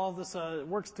how all of this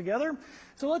works together.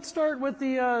 So let's start with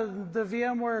the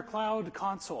VMware Cloud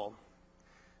console.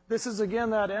 This is,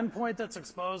 again, that endpoint that's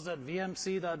exposed at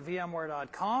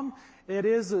vmc.vmware.com. It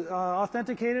is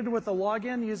authenticated with a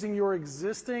login using your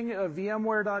existing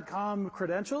vmware.com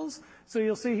credentials. So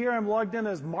you'll see here I'm logged in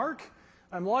as Mark.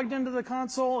 I'm logged into the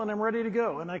console, and I'm ready to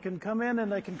go. And I can come in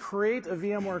and I can create a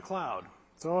VMware Cloud.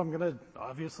 So I'm going to,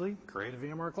 obviously, create a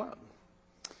VMware Cloud.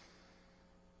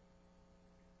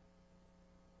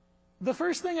 The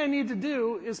first thing I need to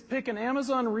do is pick an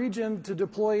Amazon region to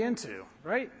deploy into,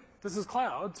 right? This is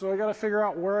cloud, so I got to figure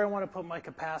out where I want to put my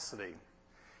capacity.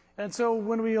 And so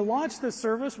when we launch this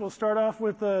service, we'll start off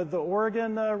with the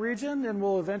Oregon region, and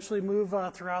we'll eventually move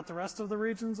throughout the rest of the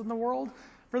regions in the world.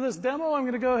 For this demo, I'm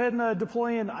going to go ahead and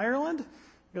deploy in Ireland,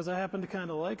 because I happen to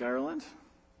kind of like Ireland,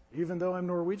 even though I'm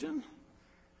Norwegian.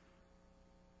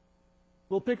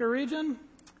 We'll pick a region,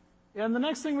 and the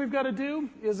next thing we've got to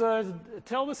do is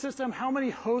tell the system how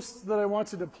many hosts that I want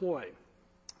to deploy.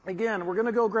 Again, we're going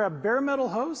to go grab bare metal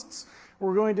hosts,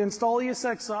 we're going to install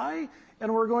ESXi,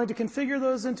 and we're going to configure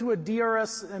those into a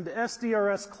DRS and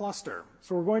SDRS cluster.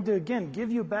 So we're going to, again,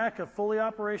 give you back a fully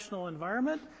operational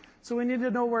environment, so we need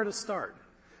to know where to start.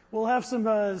 We'll have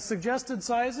some suggested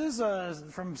sizes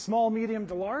from small, medium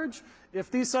to large.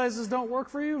 If these sizes don't work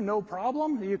for you, no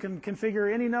problem. You can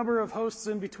configure any number of hosts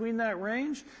in between that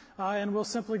range, and we'll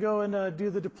simply go and do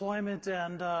the deployment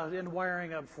and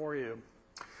wiring up for you.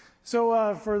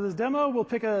 So for the demo, we'll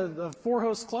pick a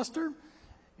 4-host cluster,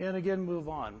 and again, move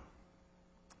on.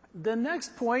 The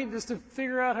next point is to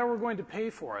figure out how we're going to pay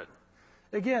for it.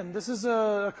 Again, this is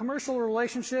a commercial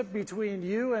relationship between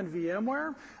you and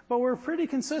VMware, but we're pretty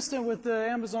consistent with the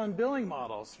Amazon billing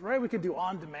models, right? We could do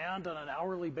on-demand on an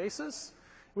hourly basis.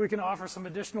 We can offer some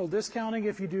additional discounting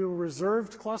if you do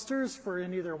reserved clusters for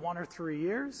in either 1 or 3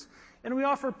 years. And we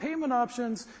offer payment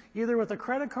options either with a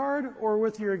credit card or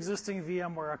with your existing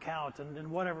VMware account and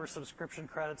whatever subscription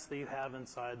credits that you have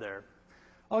inside there.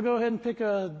 I'll go ahead and pick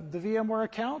the VMware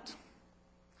account.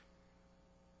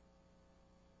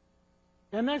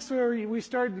 And next we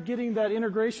start getting that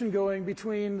integration going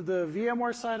between the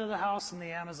VMware side of the house and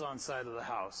the Amazon side of the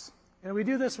house. And we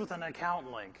do this with an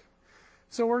account link.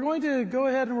 So we're going to go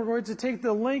ahead and we're going to take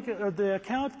the link, or the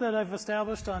account that I've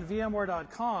established on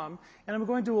VMware.com, and I'm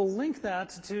going to link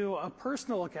that to a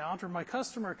personal account or my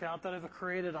customer account that I've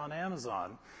created on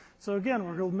Amazon. So again,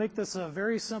 we're going to make this a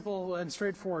very simple and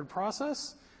straightforward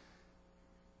process.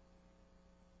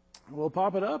 We'll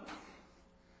pop it up,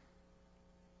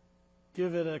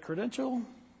 give it a credential.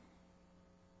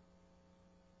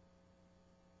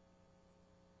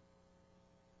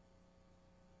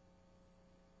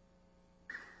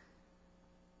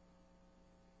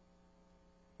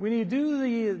 When you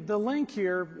do the link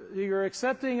here, you're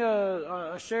accepting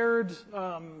a shared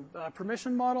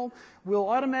permission model. We'll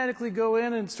automatically go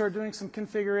in and start doing some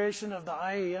configuration of the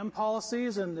IAM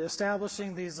policies and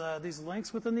establishing these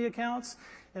links within the accounts.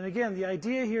 And again, the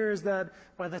idea here is that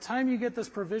by the time you get this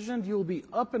provisioned, you'll be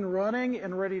up and running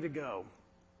and ready to go.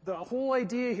 The whole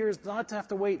idea here is not to have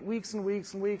to wait weeks and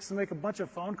weeks and weeks to make a bunch of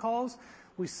phone calls.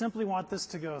 We simply want this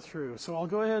to go through. So I'll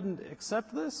go ahead and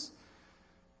accept this.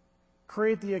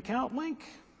 Create the account link,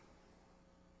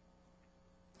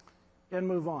 and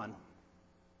move on.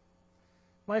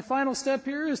 My final step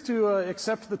here is to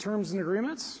accept the terms and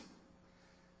agreements,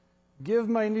 give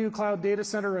my new cloud data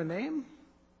center a name,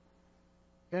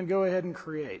 and go ahead and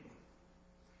create.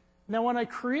 Now when I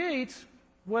create,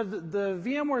 what the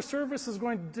VMware service is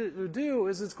going to do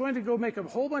is it's going to go make a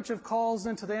whole bunch of calls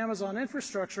into the Amazon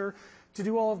infrastructure to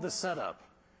do all of the setup.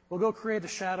 We'll go create a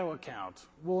shadow account.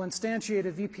 We'll instantiate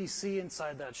a VPC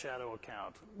inside that shadow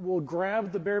account. We'll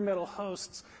grab the bare metal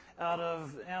hosts out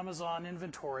of Amazon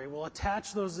inventory. We'll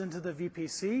attach those into the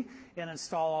VPC and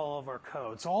install all of our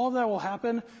code. So all of that will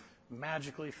happen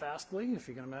magically fastly, if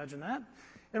you can imagine that.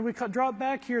 And we drop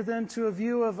back here then to a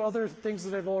view of other things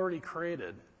that I've already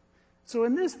created. So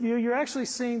in this view, you're actually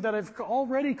seeing that I've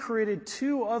already created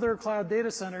 2 other cloud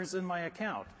data centers in my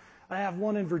account. I have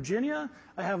one in Virginia,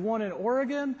 I have one in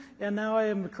Oregon, and now I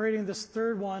am creating this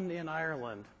 3rd one in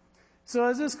Ireland. So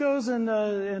as this goes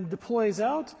and deploys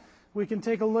out, we can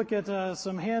take a look at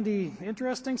some handy,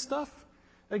 interesting stuff.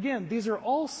 Again, these are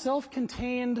all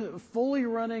self-contained, fully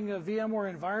running VMware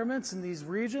environments in these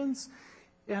regions.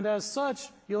 And as such,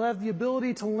 you'll have the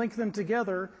ability to link them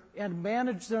together and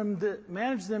manage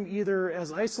them either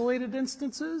as isolated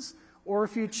instances, or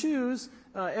if you choose,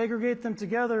 aggregate them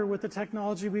together with the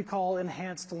technology we call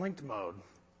enhanced linked mode.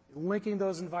 Linking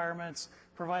those environments,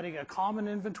 providing a common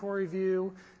inventory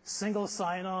view, single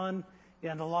sign-on,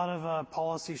 and a lot of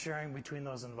policy sharing between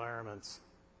those environments.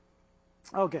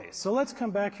 Okay, so let's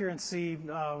come back here and see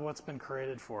what's been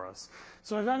created for us.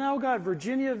 So I've now got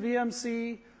Virginia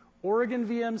VMC, Oregon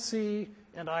VMC,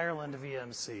 and Ireland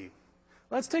VMC.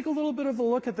 Let's take a little bit of a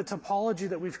look at the topology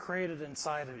that we've created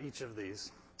inside of each of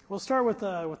these. We'll start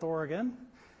with Oregon.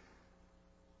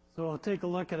 So we'll take a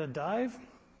look at a dive.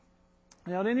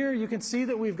 Now in here you can see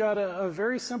that we've got a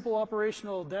very simple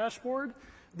operational dashboard.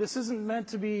 This isn't meant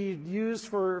to be used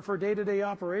for day-to-day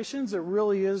operations. It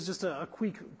really is just a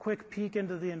quick peek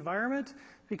into the environment.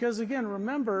 Because again,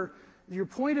 remember, your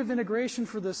point of integration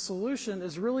for this solution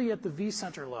is really at the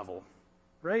vCenter level,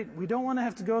 right? We don't want to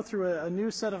have to go through a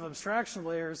new set of abstraction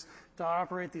layers to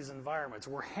operate these environments.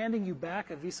 We're handing you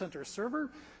back a vCenter server,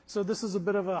 so this is a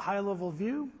bit of a high-level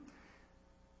view.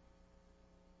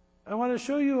 I want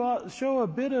to show a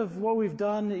bit of what we've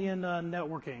done in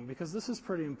networking, because this is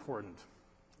pretty important.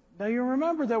 Now you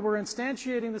remember that we're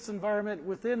instantiating this environment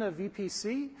within a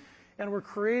VPC, and we're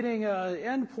creating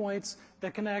endpoints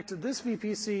that connect this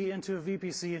VPC into a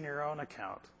VPC in your own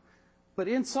account. But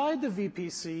inside the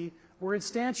VPC, we're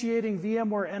instantiating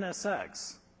VMware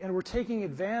NSX, and we're taking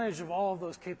advantage of all of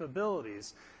those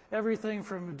capabilities. Everything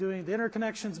from doing the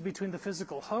interconnections between the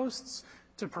physical hosts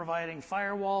to providing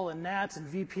firewall and NAT and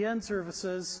VPN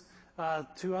services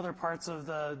to other parts of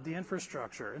the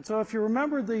infrastructure. And so if you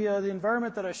remember the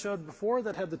environment that I showed before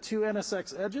that had the 2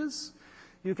 NSX edges,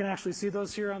 you can actually see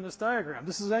those here on this diagram.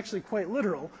 This is actually quite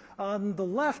literal. On the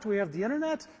left, we have the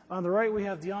internet. On the right, we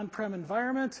have the on-prem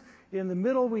environment. In the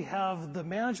middle, we have the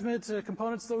management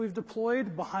components that we've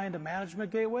deployed behind a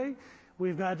management gateway.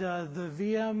 We've got the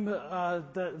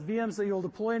VMs that you'll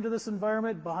deploy into this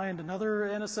environment behind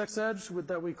another NSX edge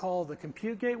that we call the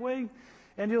compute gateway.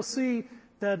 And you'll see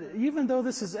that even though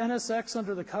this is NSX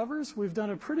under the covers, we've done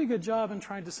a pretty good job in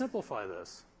trying to simplify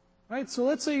this. Right? So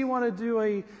let's say you want to do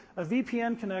a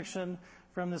VPN connection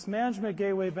from this management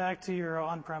gateway back to your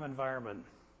on-prem environment.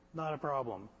 Not a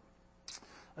problem.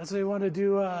 Let's say you want to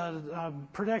do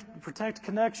protect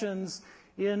connections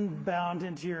inbound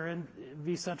into your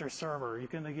vCenter server. You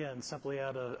can, again, simply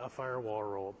add a firewall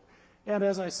rule. And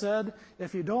as I said,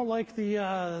 if you don't like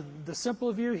the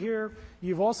simple view here,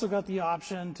 you've also got the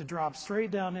option to drop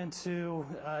straight down into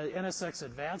NSX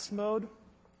Advanced mode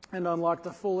and unlock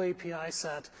the full API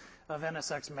set of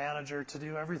NSX Manager to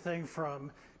do everything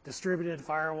from distributed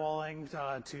firewalling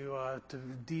to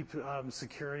deep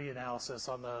security analysis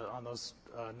on those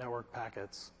network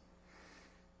packets.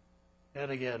 And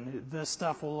again, this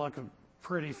stuff will look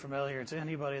pretty familiar to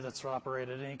anybody that's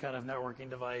operated any kind of networking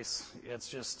device. It's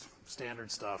just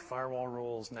standard stuff: firewall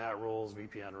rules, NAT rules,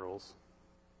 VPN rules.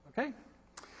 Okay?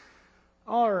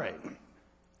 All right.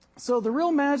 So the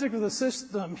real magic of the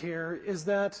system here is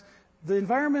that the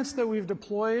environments that we've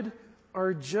deployed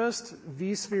are just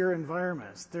vSphere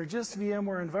environments. They're just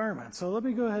VMware environments. So let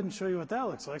me go ahead and show you what that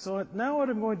looks like. So now what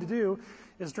I'm going to do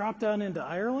is drop down into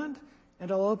Ireland,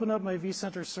 and I'll open up my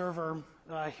vCenter server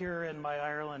here in my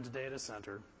Ireland data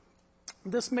center.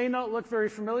 This may not look very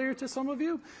familiar to some of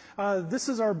you. This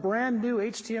is our brand new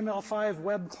HTML5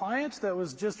 web client that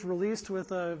was just released with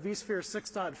vSphere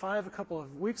 6.5 a couple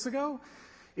of weeks ago.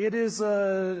 It is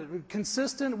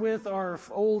consistent with our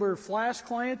older Flash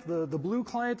client, the blue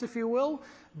client, if you will,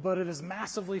 but it is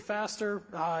massively faster.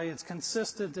 It's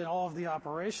consistent in all of the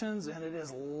operations, and it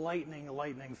is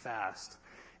lightning fast.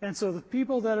 And so the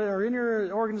people that are in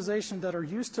your organization that are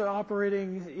used to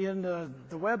operating in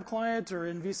the web client or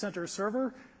in vCenter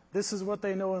server, This is what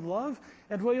they know and love.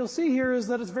 And what you'll see here is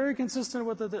that it's very consistent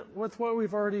with what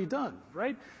we've already done,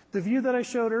 right? The view that I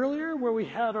showed earlier where we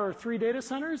had our 3 data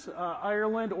centers,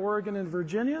 Ireland, Oregon, and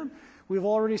Virginia, we've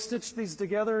already stitched these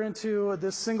together into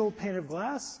this single pane of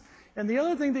glass. And the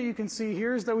other thing that you can see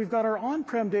here is that we've got our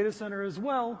on-prem data center as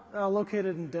well,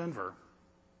 located in Denver.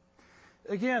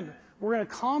 Again, we're in a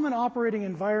common operating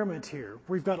environment here.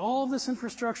 We've got all of this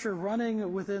infrastructure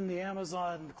running within the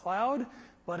Amazon cloud,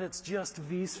 but it's just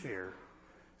vSphere.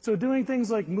 So doing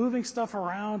things like moving stuff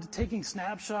around, taking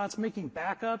snapshots, making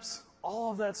backups,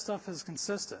 all of that stuff is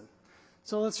consistent.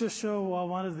 So let's just show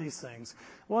one of these things.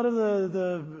 One of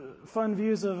the fun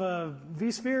views of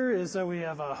vSphere is that we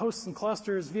have hosts and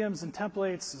clusters, VMs and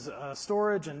templates,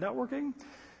 storage and networking.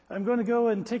 I'm going to go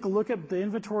and take a look at the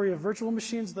inventory of virtual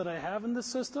machines that I have in this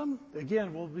system.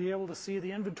 Again, we'll be able to see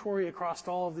the inventory across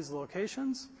all of these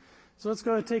locations. So let's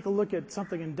go and take a look at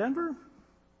something in Denver.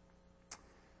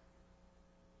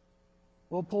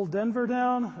 We'll pull Denver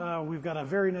down. We've got a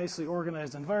very nicely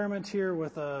organized environment here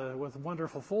with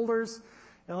wonderful folders.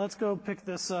 And let's go pick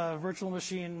this virtual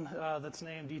machine that's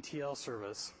named ETL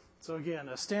service. So again,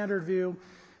 a standard view.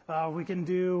 We can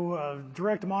do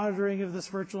direct monitoring of this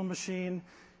virtual machine.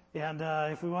 And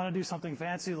if we want to do something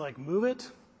fancy like move it,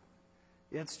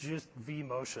 it's just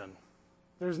vMotion.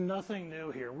 There's nothing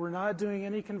new here. We're not doing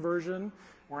any conversion.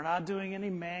 We're not doing any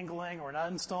mangling. We're not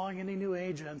installing any new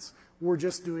agents. We're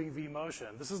just doing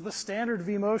vMotion. This is the standard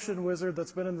vMotion wizard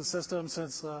that's been in the system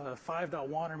since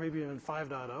 5.1 or maybe even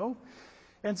 5.0.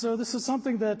 And so this is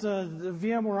something that the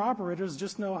VMware operators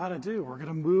just know how to do. We're going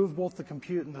to move both the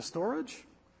compute and the storage.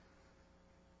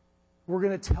 We're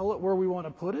going to tell it where we want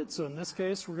to put it. So in this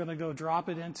case, we're going to go drop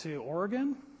it into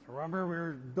Oregon. Remember,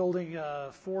 we're building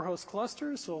 4-host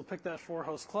clusters, so we'll pick that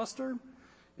 4-host cluster.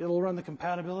 It'll run the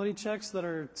compatibility checks that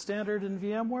are standard in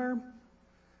VMware.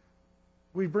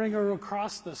 We bring her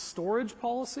across the storage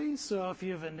policy. So if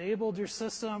you've enabled your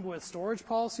system with storage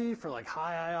policy for like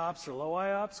high IOPS or low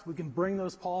IOPS, we can bring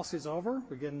those policies over.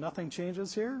 Again, nothing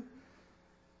changes here.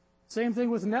 Same thing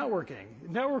with networking.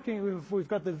 Networking, we've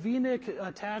got the vNIC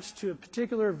attached to a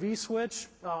particular vSwitch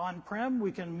on-prem.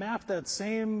 We can map that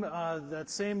same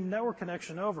network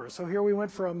connection over. So here we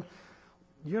went from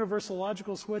universal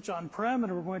logical switch on-prem,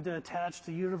 and we're going to attach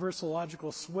the universal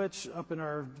logical switch up in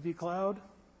our vCloud,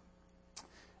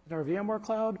 in our VMware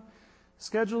cloud.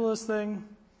 Schedule this thing,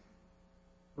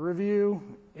 review,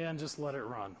 and just let it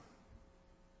run.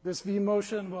 This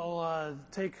vMotion will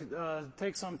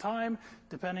take some time,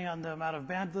 depending on the amount of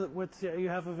bandwidth you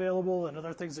have available and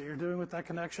other things that you're doing with that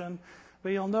connection.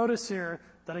 But you'll notice here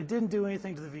that I didn't do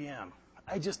anything to the VM.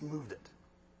 I just moved it.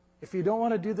 If you don't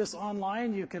want to do this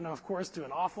online, you can, of course, do an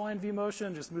offline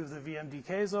vMotion, just move the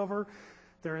VMDKs over.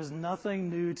 There is nothing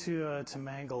new to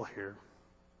mangle here.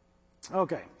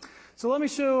 Okay, so let me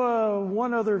show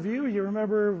one other view. You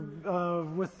remember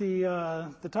with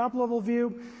the top-level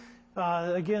view,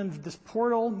 again, this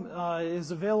portal is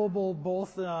available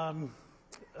both on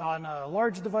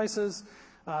large devices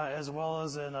as well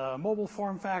as in a mobile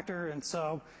form factor, and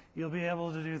so you'll be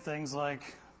able to do things like,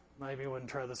 maybe you wouldn't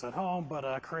try this at home,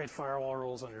 but create firewall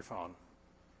rules on your phone.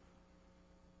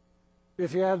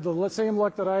 If you had the same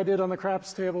luck that I did on the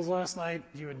craps tables last night,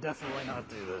 you would definitely not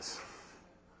do this.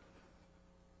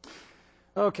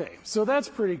 Okay, so that's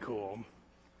pretty cool.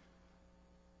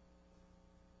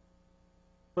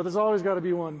 But there's always got to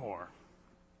be one more,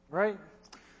 right?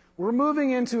 We're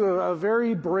moving into a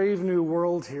very brave new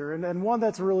world here, and one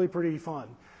that's really pretty fun.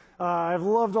 I've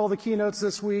loved all the keynotes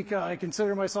this week. I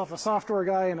consider myself a software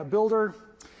guy and a builder,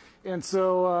 and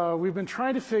so we've been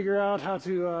trying to figure out how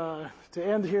to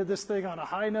end this thing on a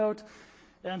high note.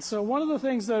 And so one of the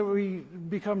things that we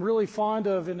become really fond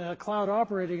of in a cloud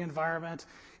operating environment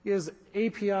is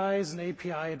APIs and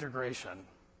API integration.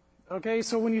 Okay,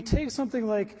 so when you take something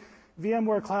like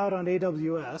VMware Cloud on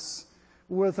AWS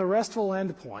with a RESTful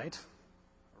endpoint,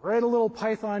 write a little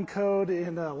Python code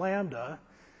in Lambda,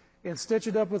 and stitch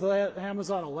it up with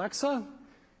Amazon Alexa,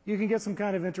 you can get some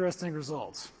kind of interesting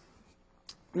results.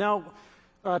 Now,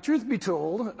 truth be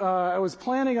told, I was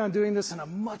planning on doing this in a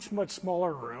much, much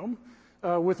smaller room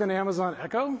with an Amazon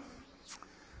Echo.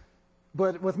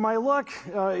 But with my luck,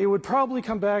 it would probably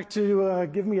come back to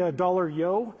give me $1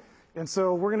 yo, and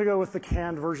so we're going to go with the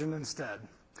canned version instead.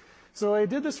 So I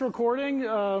did this recording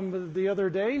the other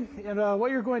day, and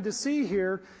what you're going to see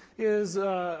here is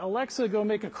Alexa go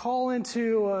make a call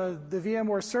into the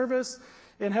VMware service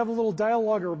and have a little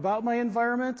dialogue about my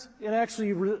environment and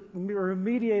actually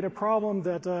remediate a problem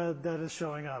that is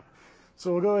showing up.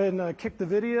 So we'll go ahead and kick the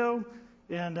video,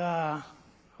 and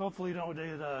hopefully you don't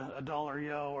get a $1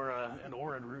 yo or an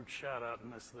Orin Root shout out in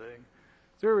this thing.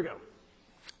 So here we go.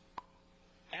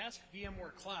 Ask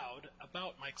VMware Cloud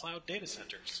about my cloud data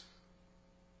centers.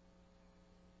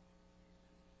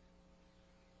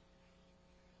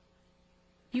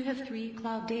 You have 3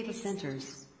 cloud data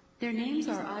centers. Their names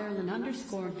are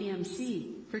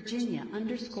Ireland_VMC,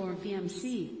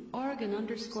 Virginia_VMC,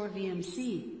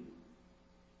 Oregon_VMC.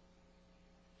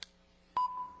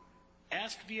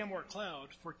 Ask VMware Cloud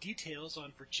for details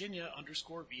on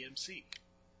Virginia_VMC.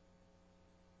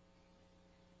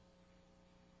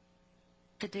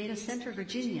 The data center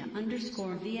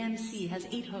Virginia_VMC has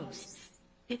 8 hosts.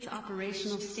 Its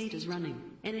operational state is running,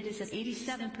 and it is at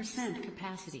 87%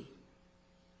 capacity.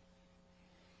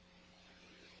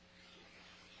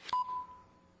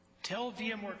 Tell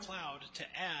VMware Cloud to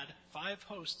add 5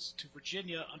 hosts to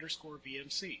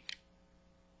Virginia_VMC.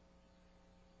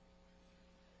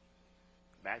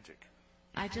 Magic.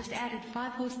 I just added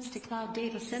 5 hosts to Cloud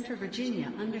Data Center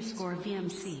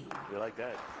Virginia_VMC. We like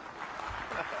that.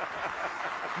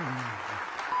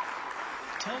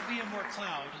 Tell VMware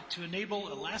Cloud to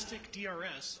enable Elastic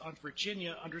DRS on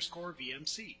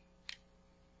Virginia_VMC.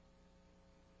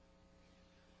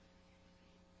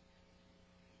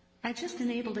 I just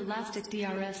enabled Elastic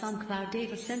DRS on Cloud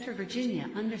Data Center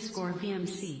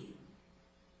Virginia_VMC.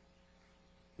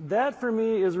 That, for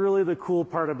me, is really the cool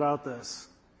part about this.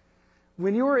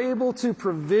 When you are able to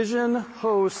provision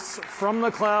hosts from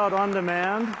the cloud on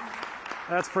demand,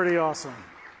 that's pretty awesome.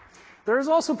 There's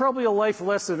also probably a life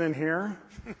lesson in here.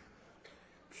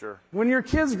 Sure. When your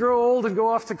kids grow old and go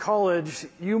off to college,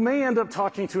 you may end up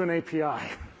talking to an API.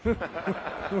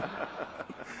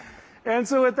 And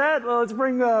so with that, let's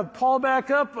bring Paul back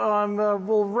up.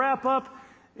 We'll wrap up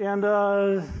and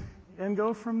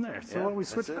go from there. So why don't we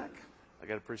switch back? I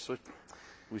got to switch.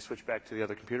 We switch back to the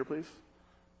other computer, please.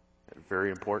 Very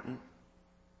important.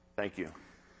 Thank you.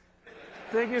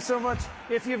 Thank you so much.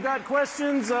 If you've got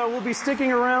questions, we'll be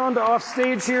sticking around off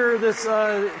stage here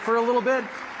for a little bit.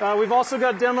 We've also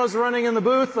got demos running in the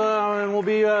booth, and we'll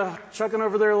be chucking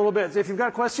over there a little bit. If you've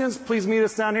got questions, please meet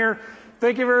us down here.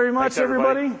 Thank you very much, Thanks,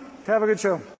 everybody. Have a good show.